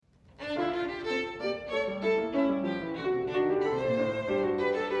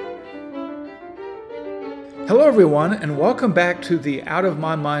Hello, everyone, and welcome back to the Out of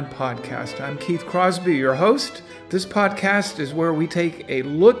My Mind podcast. I'm Keith Crosby, your host. This podcast is where we take a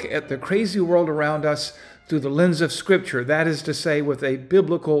look at the crazy world around us through the lens of Scripture, that is to say, with a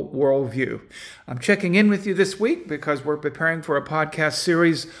biblical worldview. I'm checking in with you this week because we're preparing for a podcast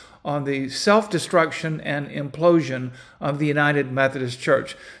series on the self-destruction and implosion of the United Methodist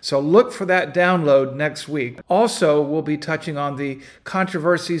Church. So look for that download next week. Also, we'll be touching on the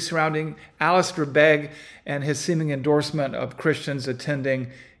controversy surrounding Allistair Begg and his seeming endorsement of Christians attending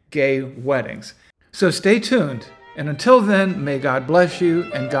gay weddings. So stay tuned, and until then, may God bless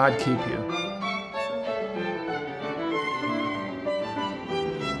you and God keep you.